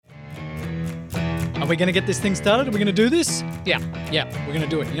we going to get this thing started? Are we going to do this? Yeah, we're going to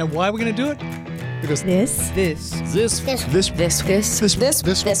do it. You know why we're going to do it? Because This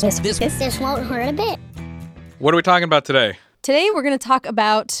won't hurt a bit. What are we talking about today? Today we're going to talk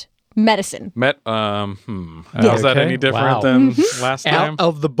about medicine. Is that any different than last time? out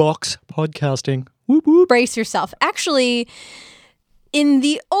of the box podcasting. Whoop, whoop. Brace yourself. Actually, in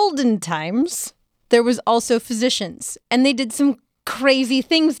the olden times, there was also physicians, and they did some crazy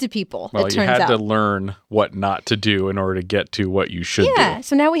things to people, Well, it you turns had out. to learn what not to do in order to get to what you should do.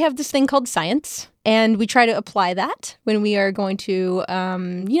 So now we have this thing called science, and we try to apply that when we are going to,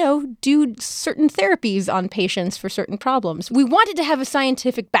 do certain therapies on patients for certain problems. We wanted to have a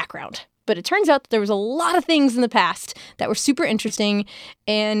scientific background, but it turns out that there was a lot of things in the past that were super interesting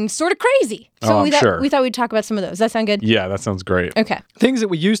and sort of crazy. So I'm we thought sure. we thought we'd talk about some of those. Does that sound good? Yeah, that sounds great. Okay. Things that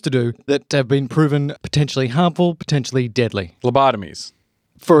we used to do that have been proven potentially harmful, potentially deadly. Lobotomies.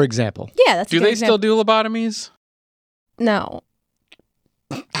 For example. Yeah, that's a Do good they example. still do lobotomies? No.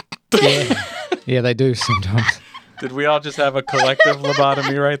 Yeah, they do sometimes. Did we all just have a collective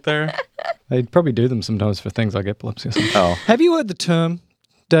lobotomy right there? They probably do them sometimes for things like epilepsy or something. Oh, Have you heard the term,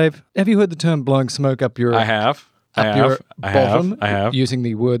 Dave? Have you heard the term blowing smoke up your I have. up your bottom? I have. Using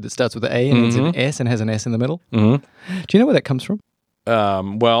the word that starts with an A and ends in S and has an S in the middle. Mhm. Do you know where that comes from?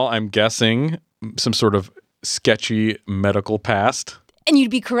 Well, I'm guessing some sort of sketchy medical past. And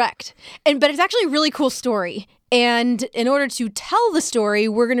you'd be correct. But it's actually a really cool story. And in order to tell the story,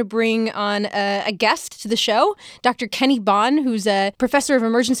 we're going to bring on a guest to the show, Dr. Kenny Bond, who's a professor of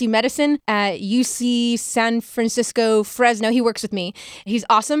emergency medicine at UC San Francisco, Fresno. He works with me. He's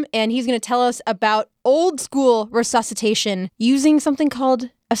awesome, and he's going to tell us about old school resuscitation using something called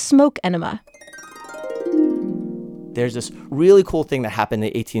a smoke enema. There's this really cool thing that happened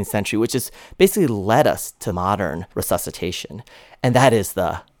in the 18th century, which has basically led us to modern resuscitation, and that is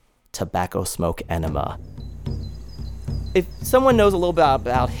the tobacco smoke enema. If someone knows a little bit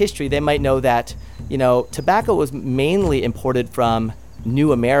about history, they might know that, tobacco was mainly imported from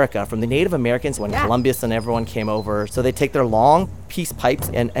New America, from the Native Americans when Columbus and everyone came over. So they take their long peace pipes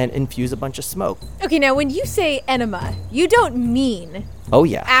and infuse a bunch of smoke. Okay, now when you say enema, you don't mean Oh,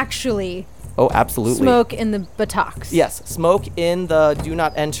 yeah. actually Oh, absolutely. smoke in the buttocks. Yes, smoke in the do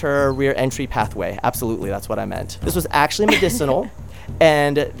not enter rear entry pathway. Absolutely, that's what I meant. This was actually medicinal,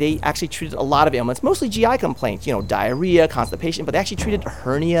 and they actually treated a lot of ailments, mostly GI complaints, diarrhea, constipation, but they actually treated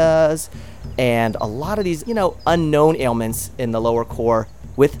hernias and a lot of these, unknown ailments in the lower core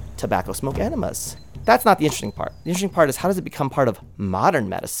with tobacco smoke enemas. That's not the interesting part. The interesting part is how does it become part of modern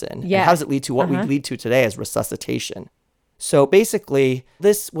medicine? Yeah. And how does it lead to what we lead to today as resuscitation? So basically,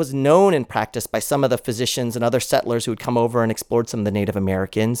 this was known in practice by some of the physicians and other settlers who had come over and explored some of the Native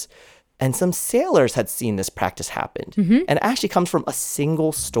Americans. And some sailors had seen this practice happen. And it actually comes from a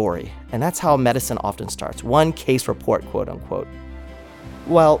single story. And that's how medicine often starts. One case report, quote unquote.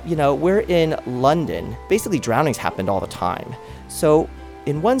 Well, we're in London. Basically, drownings happened all the time. So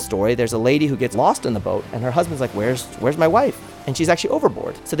in one story, there's a lady who gets lost in the boat, and her husband's like, where's my wife? And she's actually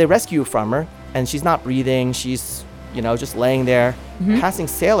overboard. So they rescue from her, and she's not breathing. She's just laying there. Passing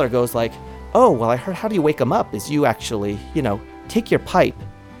sailor goes like, oh, well, I heard how do you wake them up is you actually, take your pipe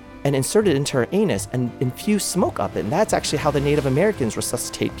and insert it into her anus and infuse smoke up it. And that's actually how the Native Americans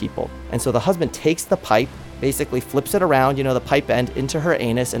resuscitate people. And so the husband takes the pipe, basically flips it around, the pipe end into her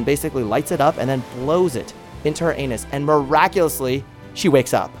anus and basically lights it up and then blows it into her anus. And miraculously, she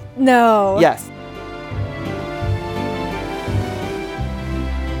wakes up. No. Yes.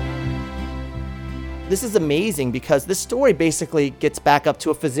 This is amazing because this story basically gets back up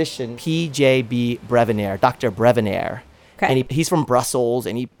to a physician, P.J.B. Brevenaire, Dr. Brevenaire. Okay. And he's from Brussels,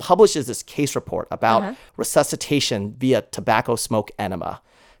 and he publishes this case report about resuscitation via tobacco smoke enema.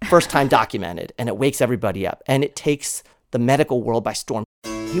 First time documented, and it wakes everybody up. And it takes the medical world by storm.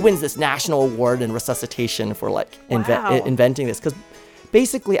 He wins this national award in resuscitation for inventing this. Because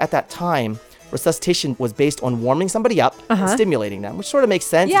basically at that time, resuscitation was based on warming somebody up and stimulating them, which sort of makes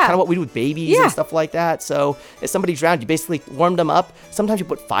sense. Yeah. It's kind of what we do with babies Yeah. and stuff like that. So if somebody drowned, you basically warmed them up. Sometimes you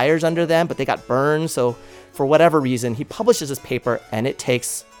put fires under them, but they got burned. So for whatever reason, he publishes this paper and it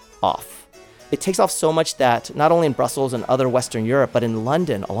takes off. It takes off so much that not only in Brussels and other Western Europe, but in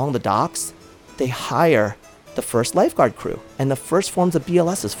London, along the docks, they hire the first lifeguard crew and the first forms of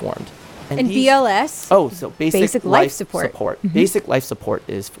BLS is formed. And these- BLS? Oh, so basic life support. Basic life support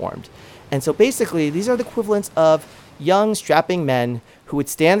is formed. And so basically, these are the equivalents of young, strapping men who would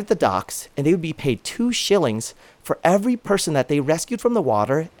stand at the docks and they would be paid 2 shillings for every person that they rescued from the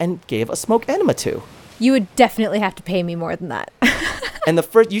water and gave a smoke enema to. You would definitely have to pay me more than that. And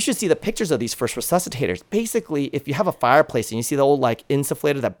you should see the pictures of these first resuscitators. Basically, if you have a fireplace and you see the old like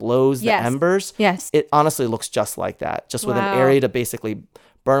insufflator that blows the embers, it honestly looks just like that, just with an area to basically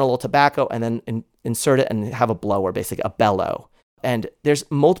burn a little tobacco and then insert it and have a blower, basically a bellow. And there's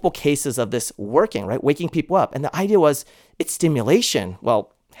multiple cases of this working, right? Waking people up. And the idea was it's stimulation.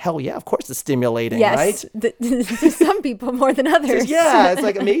 Well, hell yeah, of course it's stimulating, right? To some people more than others. Yeah, it's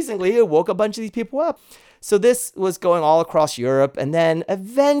like amazingly, it woke a bunch of these people up. So this was going all across Europe. And then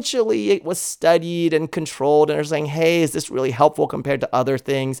eventually it was studied and controlled. And they're saying, hey, is this really helpful compared to other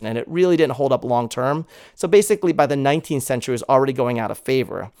things? And it really didn't hold up long term. So basically by the 19th century, it was already going out of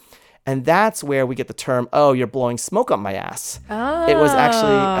favor. And that's where we get the term, oh, you're blowing smoke up my ass. Oh. It was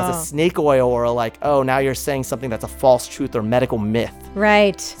actually as a snake oil or like, oh, now you're saying something that's a false truth or medical myth.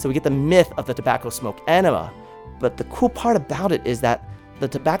 Right. So we get the myth of the tobacco smoke enema. But the cool part about it is that the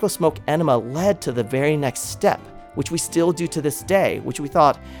tobacco smoke enema led to the very next step, which we still do to this day, which we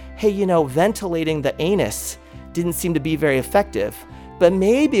thought, hey, ventilating the anus didn't seem to be very effective. But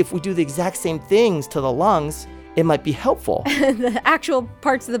maybe if we do the exact same things to the lungs, it might be helpful. The actual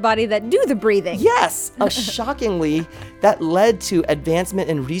parts of the body that do the breathing. Yes. Shockingly, that led to advancement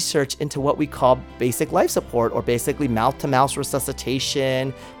in research into what we call basic life support, or basically mouth-to-mouth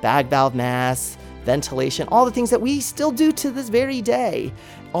resuscitation, bag valve masks, ventilation, all the things that we still do to this very day,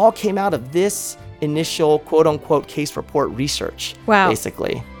 all came out of this initial quote-unquote case report research,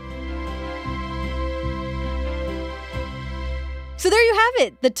 basically. So there you have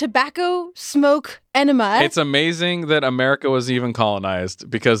it, the tobacco smoke enema. It's amazing that America was even colonized,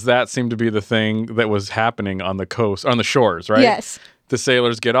 because that seemed to be the thing that was happening on the coast, on the shores, right? Yes. The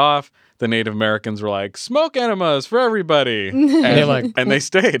sailors get off. The Native Americans were like, smoke enemas for everybody. And they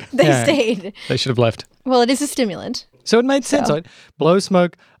stayed. They stayed. They should have left. Well, it is a stimulant. So it made sense, right? Blow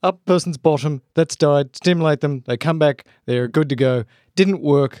smoke up a person's bottom that's died, stimulate them, they come back, they're good to go. Didn't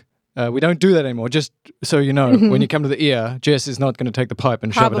work. We don't do that anymore. Just so you know, when you come to the ear, Jess is not going to take the pipe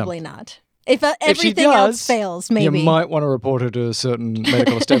and shove it up. Probably not. If everything else fails, maybe. You might want to report her to certain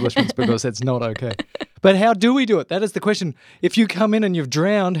medical establishments because that's not okay. But how do we do it? That is the question. If you come in and you've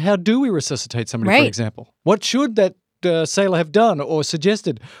drowned, how do we resuscitate somebody, for example? What should that sailor have done or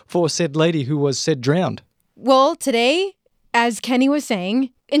suggested for said lady who was said drowned? Well, today, as Kenny was saying,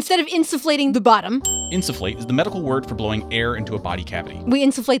 instead of insufflating the bottom, insufflate is the medical word for blowing air into a body cavity. We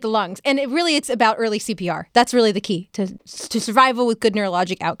insufflate the lungs. And it's about early CPR. That's really the key to survival with good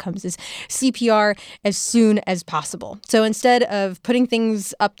neurologic outcomes, is CPR as soon as possible. So instead of putting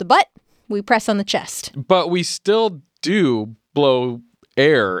things up the butt, we press on the chest. But we still do blow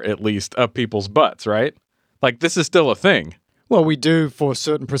air, at least, up people's butts, right? Like, this is still a thing. Well, we do for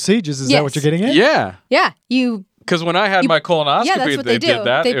certain procedures. Is that what you're getting at? Yeah. Yeah. Because when I had my colonoscopy, they did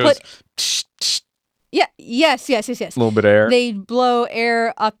that. They was Yes. A little bit of air. They blow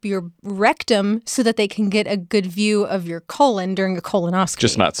air up your rectum so that they can get a good view of your colon during a colonoscopy.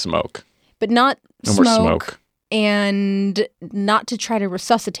 Just not smoke. But not no more smoke. And not to try to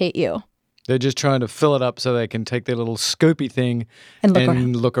resuscitate you. They're just trying to fill it up so they can take their little scopy thing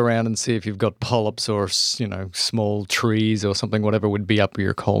and look around and see if you've got polyps or, small trees or something, whatever would be up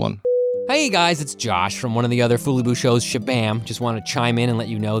your colon. Hey guys, it's Josh from one of the other Fuliboo shows, Shabam. Just want to chime in and let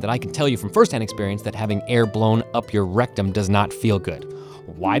you know that I can tell you from firsthand experience that having air blown up your rectum does not feel good.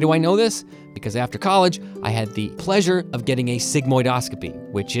 Why do I know this? Because after college, I had the pleasure of getting a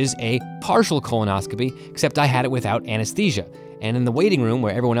sigmoidoscopy, which is a partial colonoscopy, except I had it without anesthesia. And in the waiting room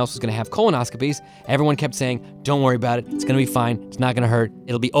where everyone else was going to have colonoscopies, everyone kept saying, don't worry about it, it's going to be fine, it's not going to hurt,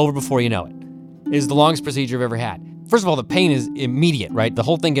 it'll be over before you know it. It is the longest procedure I've ever had. First of all, the pain is immediate, right? The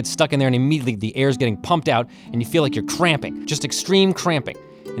whole thing gets stuck in there and immediately the air's getting pumped out and you feel like you're cramping, just extreme cramping.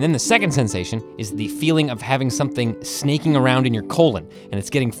 And then the second sensation is the feeling of having something snaking around in your colon and it's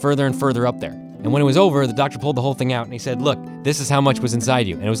getting further and further up there. And when it was over, the doctor pulled the whole thing out and he said, look, this is how much was inside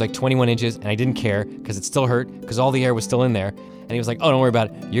you. And it was like 21 inches and I didn't care because it still hurt because all the air was still in there. And he was like, oh, don't worry about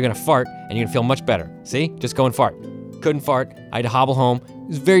it. You're gonna fart and you're gonna feel much better. See, just go and fart. Couldn't fart, I had to hobble home. It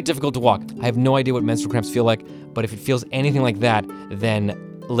was very difficult to walk. I have no idea what menstrual cramps feel like, but if it feels anything like that, then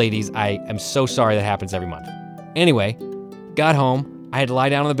ladies, I am so sorry that happens every month. Anyway, got home, I had to lie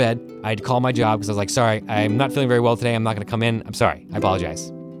down on the bed. I had to call my job because I was like, sorry, I'm not feeling very well today. I'm not gonna come in. I'm sorry, I apologize.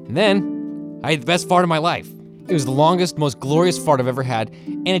 And then I had the best fart of my life. It was the longest, most glorious fart I've ever had,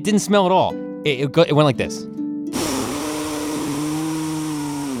 and it didn't smell at all. It went like this.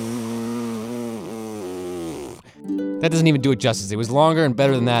 That doesn't even do it justice. It was longer and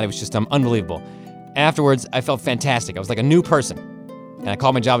better than that. It was just unbelievable. Afterwards, I felt fantastic. I was like a new person. And I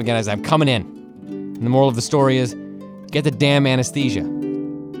called my job again. I said, I'm coming in. And the moral of the story is, get the damn anesthesia.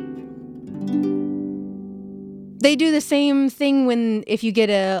 They do the same thing if you get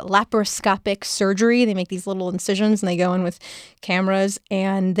a laparoscopic surgery. They make these little incisions and they go in with cameras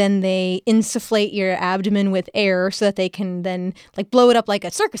and then they insufflate your abdomen with air so that they can then like blow it up like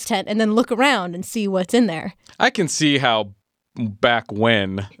a circus tent and then look around and see what's in there. I can see how back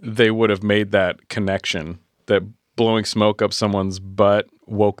when they would have made that connection that blowing smoke up someone's butt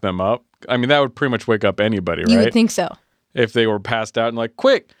woke them up. I mean, that would pretty much wake up anybody, right? You would think so. If they were passed out and like,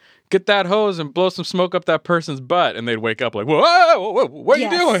 quick, get that hose and blow some smoke up that person's butt, and they'd wake up like, whoa, what are you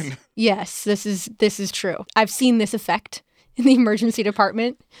doing? Yes, this is true. I've seen this effect in the emergency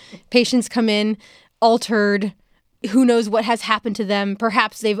department. Patients come in altered. Who knows what has happened to them?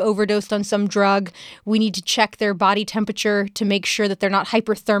 Perhaps they've overdosed on some drug. We need to check their body temperature to make sure that they're not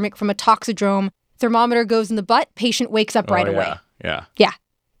hyperthermic from a toxidrome. Thermometer goes in the butt. Patient wakes up right away. Yeah. Yeah,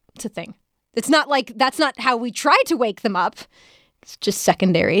 it's a thing. It's not like that's not how we try to wake them up. It's just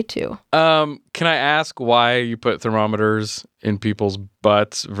secondary too. Can I ask why you put thermometers in people's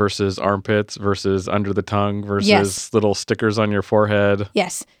butts versus armpits versus under the tongue versus little stickers on your forehead?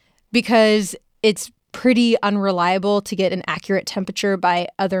 Yes, because it's pretty unreliable to get an accurate temperature by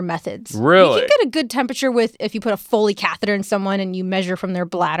other methods. Really? You can get a good temperature if you put a Foley catheter in someone and you measure from their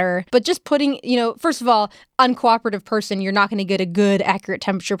bladder. But just putting, first of all, uncooperative person, you're not going to get a good accurate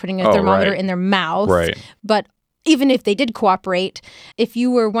temperature putting a thermometer in their mouth. Right. But even if they did cooperate, if you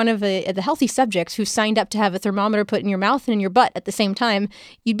were one of the healthy subjects who signed up to have a thermometer put in your mouth and in your butt at the same time,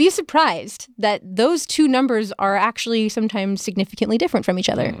 you'd be surprised that those two numbers are actually sometimes significantly different from each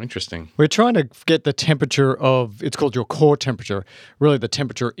other. Oh, interesting. We're trying to get the temperature it's called your core temperature, really the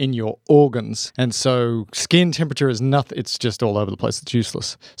temperature in your organs. And so skin temperature is nothing, it's just all over the place. It's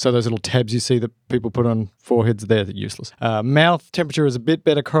useless. So those little tabs you see that people put on foreheads, they're useless. Mouth temperature is a bit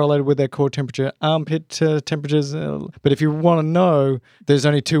better correlated with their core temperature. Armpit temperatures. But if you want to know, there's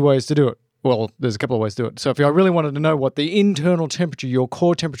only two ways to do it. Well, there's a couple of ways to do it. So if I really wanted to know what the internal temperature, your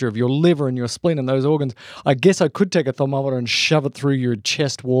core temperature of your liver and your spleen and those organs, I guess I could take a thermometer and shove it through your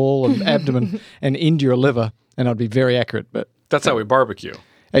chest wall and abdomen and into your liver, and I'd be very accurate. But that's how we barbecue.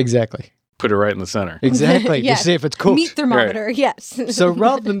 Exactly. Put it right in the center. Exactly. Yeah. To see if it's cooked. Meat thermometer, yes. So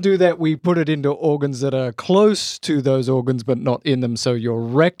rather than do that, we put it into organs that are close to those organs but not in them. So your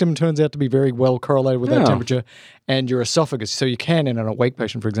rectum turns out to be very well correlated with that temperature, and your esophagus. So you can, in an awake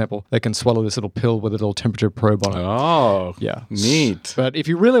patient, for example, they can swallow this little pill with a little temperature probe on it. Oh, yeah. Neat. But if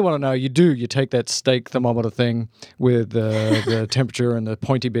you really want to know, you take that steak thermometer thing with the temperature and the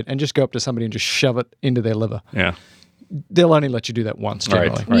pointy bit and just go up to somebody and just shove it into their liver. Yeah. They'll only let you do that once,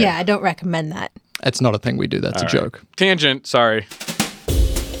 generally. Right. Yeah, I don't recommend that. That's not a thing we do. That's a joke. Tangent, sorry.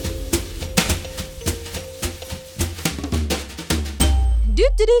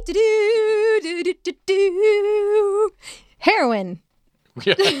 Heroin.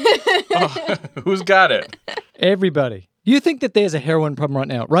 Yeah. Oh, who's got it? Everybody. You think that there's a heroin problem right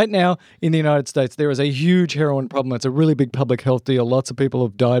now? Right now, in the United States, there is a huge heroin problem. It's a really big public health deal. Lots of people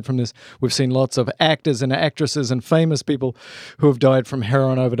have died from this. We've seen lots of actors and actresses and famous people who have died from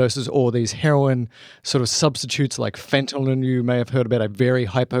heroin overdoses or these heroin sort of substitutes like fentanyl. You may have heard about a very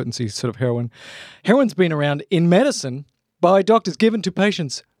high potency sort of heroin. Heroin's been around in medicine by doctors given to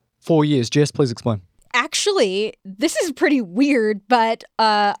patients for years. Jess, please explain. Actually, this is pretty weird, but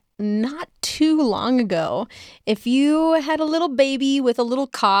not too long ago, if you had a little baby with a little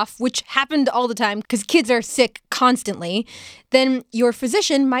cough, which happened all the time because kids are sick constantly, then your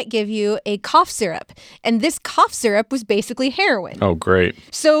physician might give you a cough syrup. And this cough syrup was basically heroin. Oh, great.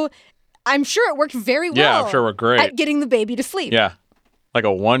 So I'm sure it worked very well. Yeah, I'm sure it worked great. At getting the baby to sleep. Yeah. Like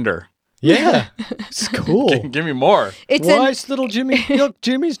a wonder. Yeah. It's cool. Give me more. Why is little Jimmy? Look,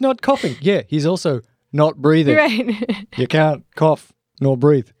 Jimmy's not coughing. Yeah, he's also not breathing. Right. You can't cough nor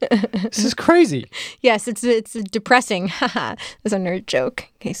breathe. This is crazy. Yes, it's depressing. Haha, that's a nerd joke,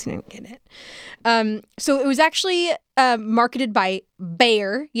 in case you didn't get it. So it was actually marketed by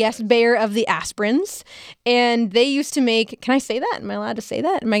Bayer. Yes, Bayer of the aspirins. And they used to make, can I say that? Am I allowed to say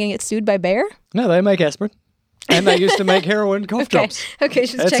that? Am I going to get sued by Bayer? No, they make aspirin. And they used to make heroin cough drops. Okay,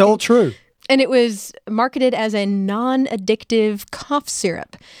 just That's checking. all true. And it was marketed as a non-addictive cough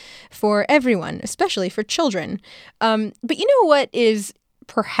syrup for everyone, especially for children. But you know what is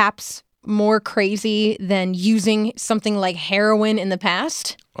perhaps more crazy than using something like heroin in the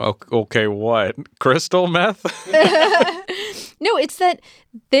past? Okay, what? Crystal meth? No, it's that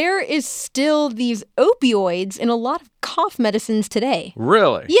there is still these opioids in a lot of cough medicines today.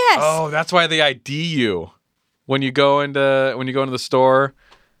 Really? Yes. Oh, that's why they ID you when you go into the store.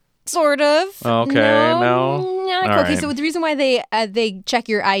 Sort of. Okay, no. Okay, All right. so the reason why they check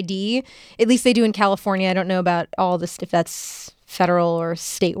your ID, at least they do in California. I don't know about all this, if that's federal or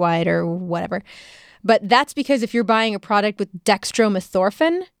statewide or whatever. But that's because if you're buying a product with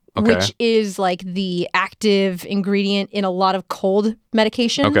dextromethorphan, Okay. which is like the active ingredient in a lot of cold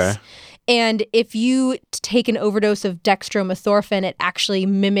medications. Okay. And if you take an overdose of dextromethorphan, it actually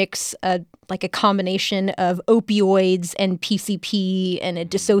mimics a combination of opioids and PCP, and it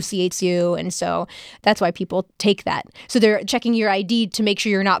dissociates you. And so that's why people take that. So they're checking your ID to make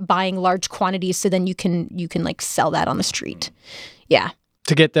sure you're not buying large quantities, so then you can like sell that on the street. Yeah.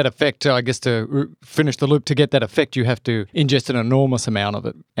 To get that effect, I guess to finish the loop, to get that effect, you have to ingest an enormous amount of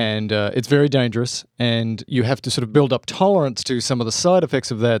it. And it's very dangerous. And you have to sort of build up tolerance to some of the side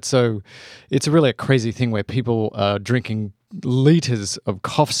effects of that. So it's really a crazy thing where people are drinking liters of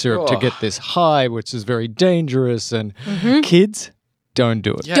cough syrup to get this high, which is very dangerous. And kids, don't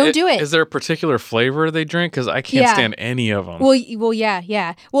do it. Yeah, Don't do it. Is there a particular flavor they drink? Because I can't stand any of them. Well,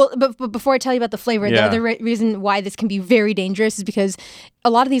 yeah. Well, but before I tell you about the flavor, the Yeah. other reason why this can be very dangerous is because a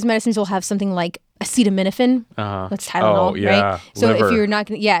lot of these medicines will have something like acetaminophen. That's Tylenol, yeah. right? So Liver. if you're not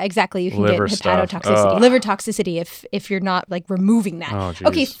going to, exactly, you can Liver get stuff. hepatotoxicity, Ugh. liver toxicity if you're not like removing that. Oh, geez.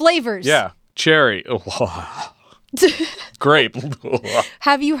 Okay, flavors. Yeah. Cherry. Grape.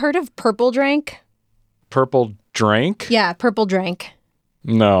 Have you heard of purple drank? Purple drink? Yeah, purple drank.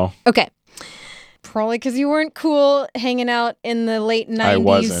 No. Okay. Probably because you weren't cool hanging out in the late 90s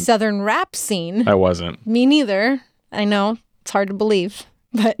wasn't. Southern rap scene. I wasn't. Me neither. I know. It's hard to believe.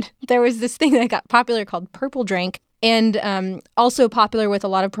 But there was this thing that got popular called purple drink, and also popular with a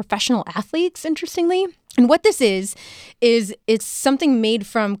lot of professional athletes, interestingly. And what this is it's something made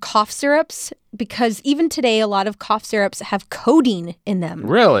from cough syrups, because even today a lot of cough syrups have codeine in them.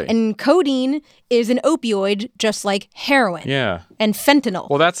 Really? And codeine is an opioid just like heroin Yeah. and fentanyl.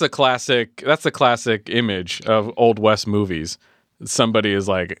 Well, that's the classic image of Old West movies. Somebody is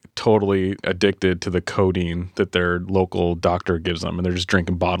like totally addicted to the codeine that their local doctor gives them, and they're just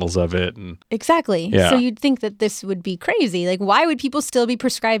drinking bottles of it. And Exactly. Yeah. So you'd think that this would be crazy. Like, why would people still be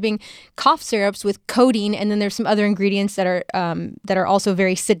prescribing cough syrups with codeine? And then there's some other ingredients that are also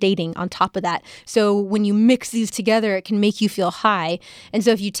very sedating on top of that. So when you mix these together, it can make you feel high. And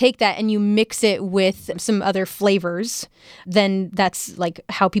so if you take that and you mix it with some other flavors, then that's like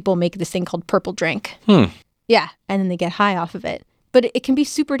how people make this thing called purple drink. Yeah, and then they get high off of it. But it can be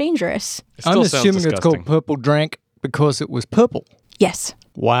super dangerous. it I'm still sounds assuming it's disgusting. called purple drank because it was purple. Yes.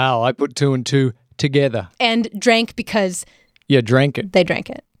 Wow, I put two and two together. And drank because You drank it. they drank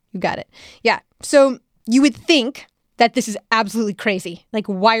it. You got it. Yeah. So you would think that this is absolutely crazy. Like,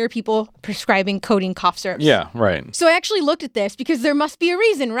 why are people prescribing codeine cough syrups? Yeah, right. So I actually looked at this because there must be a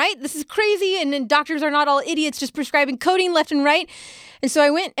reason, right? This is crazy, and doctors are not all idiots just prescribing codeine left and right. And so I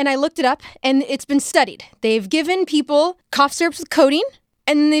went and I looked it up, and it's been studied. They've given people cough syrups with codeine,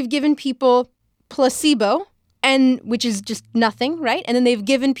 and they've given people placebo, and which is just nothing, right? And then they've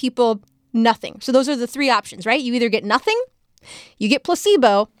given people nothing. So those are the three options, right? You either get nothing, you get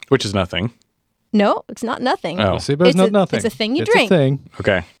placebo. Which is nothing. No, it's not nothing. Oh. Placebo's It's not a- nothing. it's a thing you It's drink. a thing.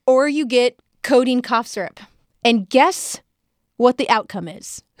 Okay. Or you get codeine cough syrup. And guess what the outcome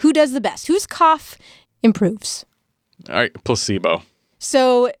is? Who does the best? Whose cough improves? All right. Placebo.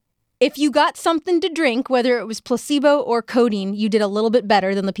 So if you got something to drink, whether it was placebo or codeine, you did a little bit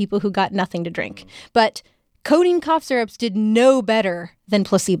better than the people who got nothing to drink. But codeine cough syrups did no better than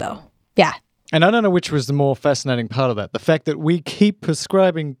placebo. Yeah. And I don't know which was the more fascinating part of that. The fact that we keep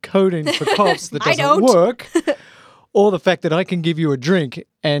prescribing codeine for coughs that I doesn't don't. work, or the fact that I can give you a drink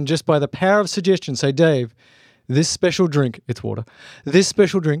and just by the power of suggestion say, Dave, this special drink, it's water, this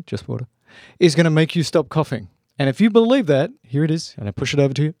special drink, just water, is going to make you stop coughing. And if you believe that, here it is, and I push it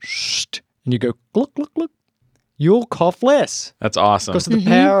over to you, and you go, look, look, look, you'll cough less That's awesome. because of the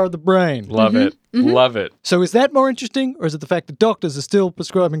power of the brain. Love it. Love it. So is that more interesting, or is it the fact that doctors are still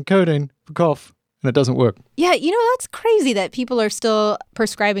prescribing codeine for cough and it doesn't work? Yeah, that's crazy that people are still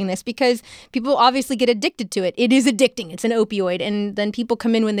prescribing this, because people obviously get addicted to it. It is addicting. It's an opioid. And then people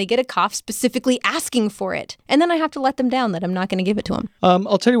come in when they get a cough specifically asking for it. And then I have to let them down that I'm not going to give it to them.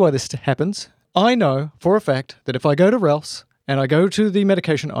 I'll tell you why this happens. I know for a fact that if I go to Ralph's and I go to the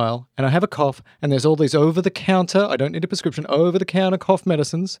medication aisle and I have a cough and there's all these over-the-counter, I don't need a prescription, over-the-counter cough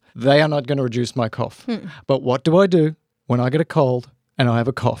medicines, they are not going to reduce my cough. But what do I do when I get a cold and I have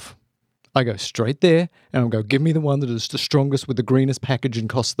a cough? I go straight there and I'll go, give me the one that is the strongest with the greenest package and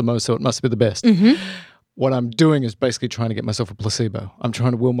costs the most, so it must be the best. What I'm doing is basically trying to get myself a placebo. I'm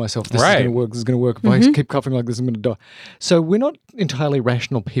trying to will myself, this is Right. going to work, this is going to work. If I keep coughing like this, I'm going to die. So we're not entirely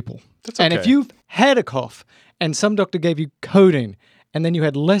rational people. That's And if okay. you've had a cough and some doctor gave you codeine and then you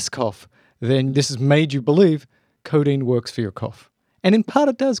had less cough, then this has made you believe codeine works for your cough. And in part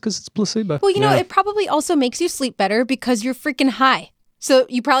it does because it's placebo. Well, it probably also makes you sleep better because you're freaking high. So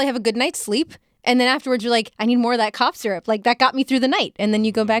you probably have a good night's sleep. And then afterwards, you're like, I need more of that cough syrup. Like, that got me through the night. And then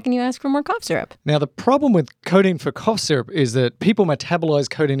you go back and you ask for more cough syrup. Now, the problem with codeine for cough syrup is that people metabolize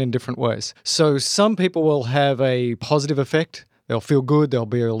codeine in different ways. So some people will have a positive effect. They'll feel good. There'll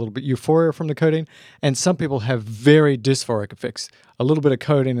be a little bit euphoria from the codeine. And some people have very dysphoric effects. A little bit of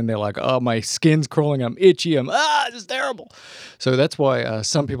codeine and they're like, oh, my skin's crawling. I'm itchy. This is terrible. So that's why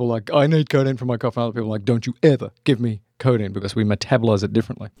some people are like, I need codeine for my cough. And other people are like, don't you ever give me codeine because we metabolize it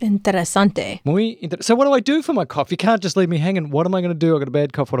differently. Interesante. So what do I do for my cough? You can't just leave me hanging. What am I going to do? I got a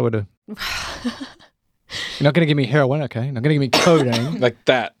bad cough. What do I do? You're not going to give me heroin, okay? You're not going to give me codeine. Like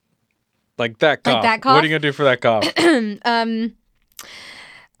that. Like that cough. Like that cough? What are you going to do for that cough?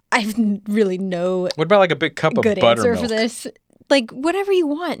 I have really no What about like a big cup of good buttermilk? answer for this. Like, whatever you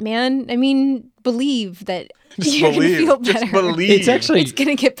want, man. I mean, believe that you're going to feel better. Just believe. It's actually... It's going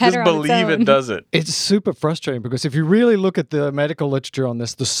to get better Just on its believe own. it does it. It's super frustrating because if you really look at the medical literature on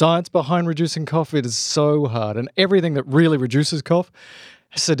this, the science behind reducing cough, it is so hard. And everything that really reduces cough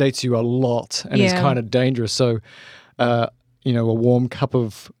sedates you a lot and is kind of dangerous. So, a warm cup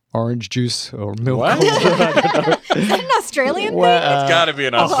of orange juice or milk. What? Is that an Australian thing? It's got to be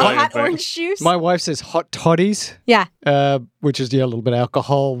an Australian Hot thing. orange juice? My wife says hot toddies, Yeah. which is a little bit of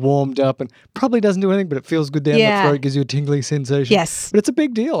alcohol warmed up and probably doesn't do anything, but it feels good down the throat, gives you a tingly sensation. Yes. But it's a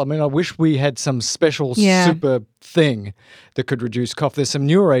big deal. I mean, I wish we had some special super thing that could reduce cough. There's some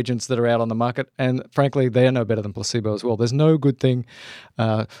newer agents that are out on the market, and frankly, they are no better than placebo as well. There's no good thing.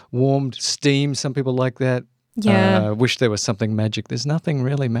 Warmed steam, some people like that. Yeah. Wish there was something magic. There's nothing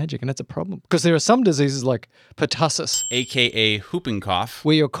really magic, and it's a problem. Because there are some diseases like pertussis, AKA whooping cough.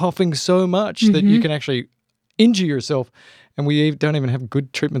 where you're coughing so much that you can actually injure yourself, and we don't even have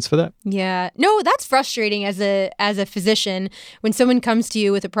good treatments for that. Yeah. No, that's frustrating as a physician when someone comes to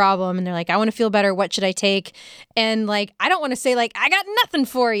you with a problem and they're like, I want to feel better. What should I take? And like, I don't want to say like, I got nothing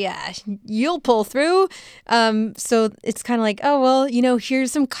for you. You'll pull through. So it's kind of like, oh, well,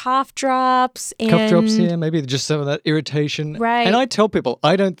 here's some cough drops. And Cough drops, yeah, maybe just some of that irritation. Right. And I tell people,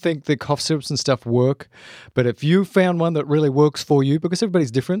 I don't think the cough syrups and stuff work, but if you found one that really works for you, because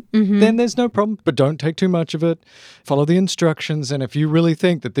everybody's different, then there's no problem. But don't take too much of it. Follow the instructions. And if you really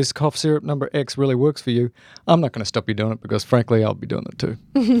think that this cough syrup number X really works for you, I'm not going to stop you doing it because, frankly, I'll be doing it too.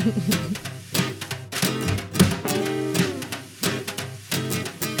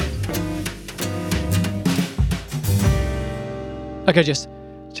 Okay, Jess,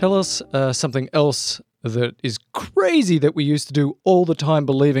 tell us something else that is crazy that we used to do all the time,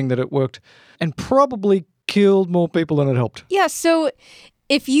 believing that it worked and probably killed more people than it helped. Yeah. So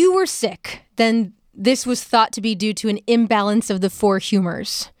if you were sick, then this was thought to be due to an imbalance of the four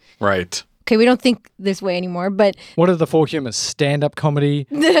humors. Right. Okay, we don't think this way anymore, but What are the four humors? Stand-up comedy,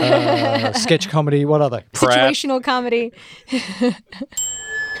 sketch comedy, what are they? situational comedy.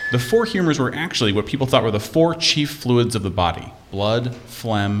 The four humors were actually what people thought were the four chief fluids of the body: blood,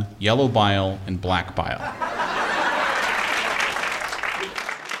 phlegm, yellow bile, and black bile.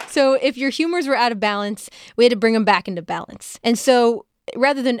 So if your humors were out of balance, we had to bring them back into balance. And so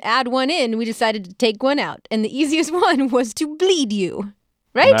rather than add one in, we decided to take one out. And the easiest one was to bleed you,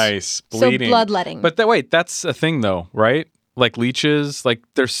 right? Nice. Bleeding. So bloodletting. But wait, that's a thing though, right? Like leeches, like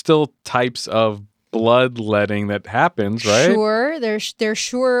there's still types of bloodletting that happens, right? Sure, there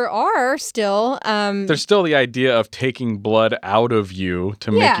sure are still. There's still the idea of taking blood out of you to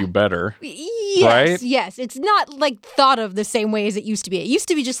make you better. Yes, right? yes. It's not like thought of the same way as it used to be. It used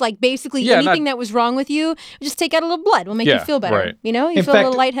to be just like basically anything that was wrong with you, just take out a little blood. We'll make you feel better. Right. You In feel a fact,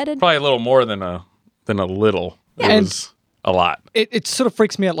 little lightheaded. Probably a little more than a little. Yeah. It was a lot. It sort of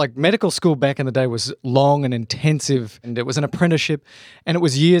freaks me out. Like medical school back in the day was long and intensive, and it was an apprenticeship, and it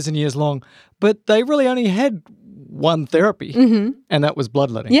was years and years long. But they really only had one therapy, and that was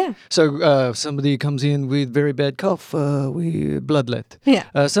bloodletting. Yeah. So somebody comes in with very bad cough, we bloodlet.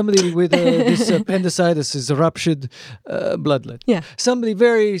 Yeah. Somebody with this appendicitis is ruptured, bloodlet. Yeah. Somebody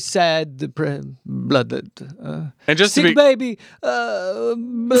very sad, bloodlet. And just to sick be baby,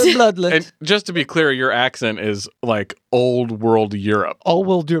 bloodlet. and just to be clear, your accent is like old world Europe. All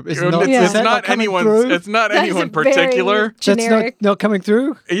world Europe is not. It's is that not coming anyone's. through? It's not That is anyone a very particular. generic. That's not coming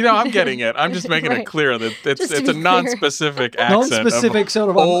through. I'm getting it. I'm just making it Right. clear that Just to it's be a clear. non-specific accent. Non-specific sort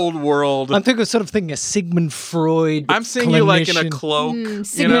of old world. I'm thinking a Sigmund Freud. I'm seeing you like in a clinician. cloak.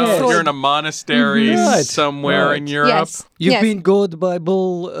 Sigmund Freud. You're in a monastery Right. somewhere in Right. Europe. Yes. You've yes. been gored by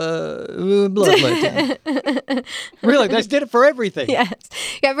bull bloodletting. Really, they did it for everything. Yes.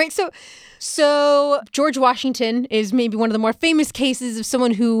 Yeah, right. So George Washington is maybe one of the more famous cases of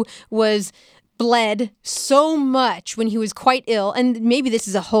someone who was bled so much when he was quite ill. And maybe this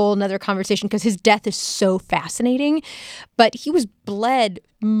is a whole nother conversation because his death is so fascinating. But he was bled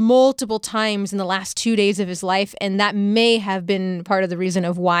multiple times in the last 2 days of his life. And that may have been part of the reason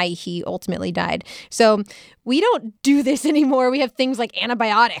of why he ultimately died. So we don't do this anymore. We have things like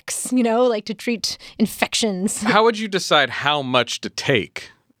antibiotics, like to treat infections. How would you decide how much to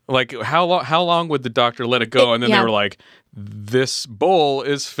take? Like, how long would the doctor let it go? And then they were like, this bowl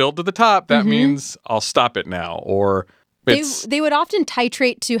is filled to the top. That means I'll stop it now. Or they would often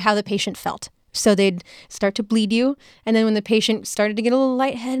titrate to how the patient felt. So they'd start to bleed you. And then when the patient started to get a little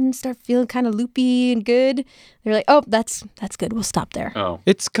lightheaded and start feeling kind of loopy and good, they're like, oh, that's good. We'll stop there. Oh,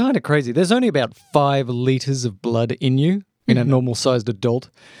 it's kind of crazy. There's only about 5 liters of blood in you, in a normal-sized adult.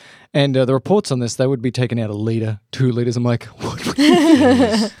 And the reports on this, they would be taking out 1 liter, 2 liters. I'm like, what were you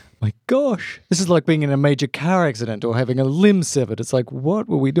doing? My gosh, this is like being in a major car accident or having a limb severed. It's like, what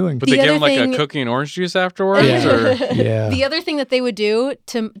were we doing? But they give him like a cookie and orange juice afterwards? Yeah. The other thing that they would do,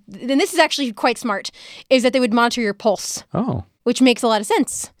 and this is actually quite smart, is that they would monitor your pulse. Oh. Which makes a lot of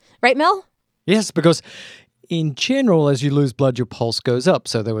sense. Right, Mel? Yes, because in general, as you lose blood, your pulse goes up.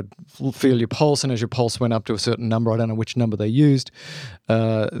 So they would feel your pulse, and as your pulse went up to a certain number, I don't know which number they used,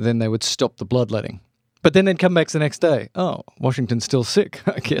 then they would stop the bloodletting. But then they'd come back the next day. Oh, Washington's still sick.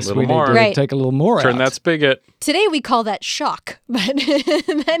 I guess we need to take a little more out. Turn that spigot. Today we call that shock, but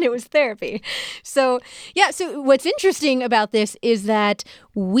then it was therapy. So what's interesting about this is that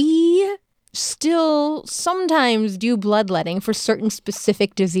we still sometimes do bloodletting for certain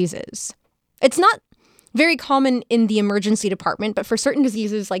specific diseases. It's not very common in the emergency department, but for certain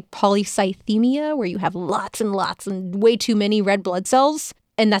diseases like polycythemia, where you have lots and lots and way too many red blood cells,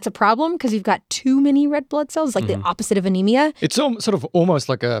 and that's a problem because you've got too many red blood cells, like the opposite of anemia. It's sort of almost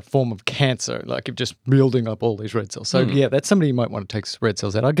like a form of cancer, like you're just building up all these red cells. So that's somebody you might want to take red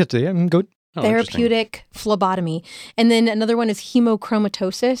cells out. I'll get to you. Good. Oh, therapeutic phlebotomy. And then another one is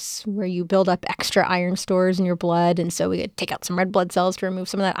hemochromatosis, where you build up extra iron stores in your blood. And so we could take out some red blood cells to remove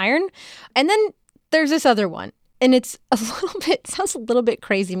some of that iron. And then there's this other one. And it's sounds a little bit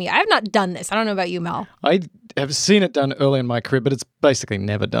crazy to me. I have not done this. I don't know about you, Mel. I have seen it done early in my career, but it's basically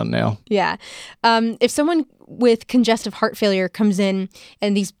never done now. Yeah. If someone with congestive heart failure comes in,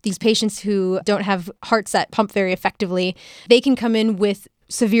 and these patients who don't have hearts that pump very effectively, they can come in with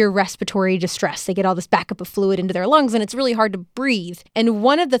severe respiratory distress. They get all this backup of fluid into their lungs, and it's really hard to breathe. And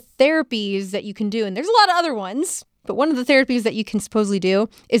one of the therapies that you can do, and there's a lot of other ones, but one of the therapies that you can supposedly do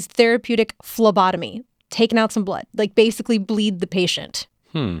is therapeutic phlebotomy. Taking out some blood, like basically bleed the patient.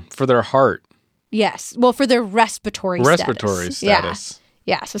 For their heart. Yes. Well, for their respiratory status.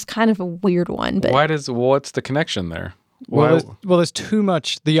 Yeah. So it's kind of a weird one. But what's the connection there? Well, there's too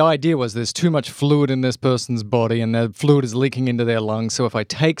much. The idea was there's too much fluid in this person's body, and the fluid is leaking into their lungs. So if I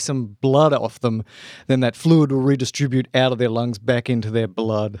take some blood off them, then that fluid will redistribute out of their lungs back into their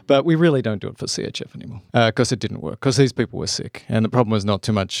blood. But we really don't do it for CHF anymore because it didn't work, because these people were sick. And the problem was not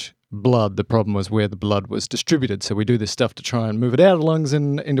too much blood. The problem was where the blood was distributed. So we do this stuff to try and move it out of the lungs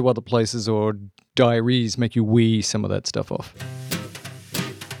and into other places, or diarees make you wee some of that stuff off.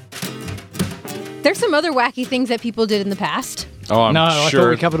 There's some other wacky things that people did in the past. Oh, I'm sure. I thought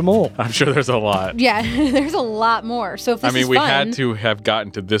we covered them all. I'm sure there's a lot. Yeah, there's a lot more. So if this is we fun, had to have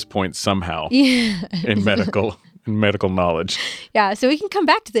gotten to this point somehow in medical knowledge. Yeah, so we can come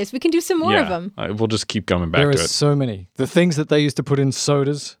back to this. We can do some more of them. We'll just keep coming back to it. There are so many. The things that they used to put in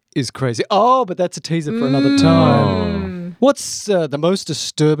sodas is crazy. Oh, but that's a teaser for another time. What's the most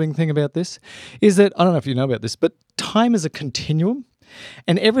disturbing thing about this is that, I don't know if you know about this, but time is a continuum,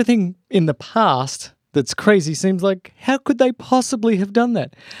 and everything in the past that's crazy seems like, how could they possibly have done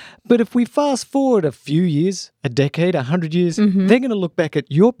that? But if we fast forward a few years, a decade, 100 years, they're going to look back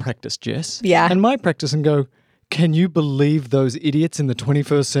at your practice, Jess, and my practice and go, can you believe those idiots in the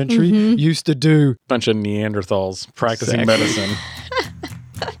 21st century used to do... Bunch of Neanderthals practicing medicine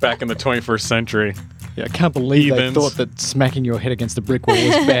back in the 21st century. Yeah, I can't believe they thought that smacking your head against the brick wall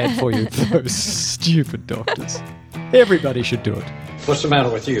was bad for you. Those stupid doctors. Everybody should do it. What's the matter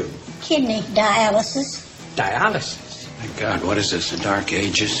with you? Kidney dialysis. Dialysis? My God, what is this, the Dark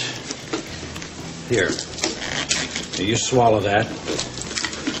Ages? Here. You swallow that.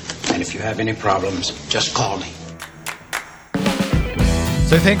 And if you have any problems, just call me.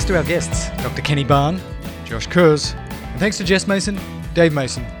 So thanks to our guests, Dr. Kenny Barn, Josh Kurz, and thanks to Jess Mason, Dave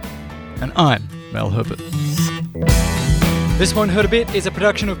Mason, and I'm Mel Herbert. This One Heard a Bit is a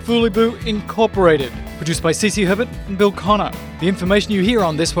production of Fooliboo Incorporated, produced by Cece Herbert and Bill Connor. The information you hear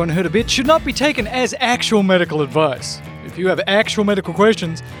on This One Heard a Bit should not be taken as actual medical advice. If you have actual medical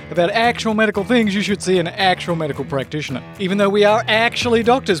questions about actual medical things, you should see an actual medical practitioner. Even though we are actually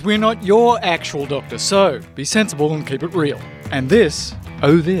doctors, we're not your actual doctor. So be sensible and keep it real. And this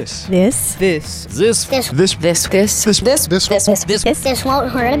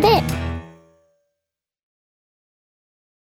won't hurt a bit.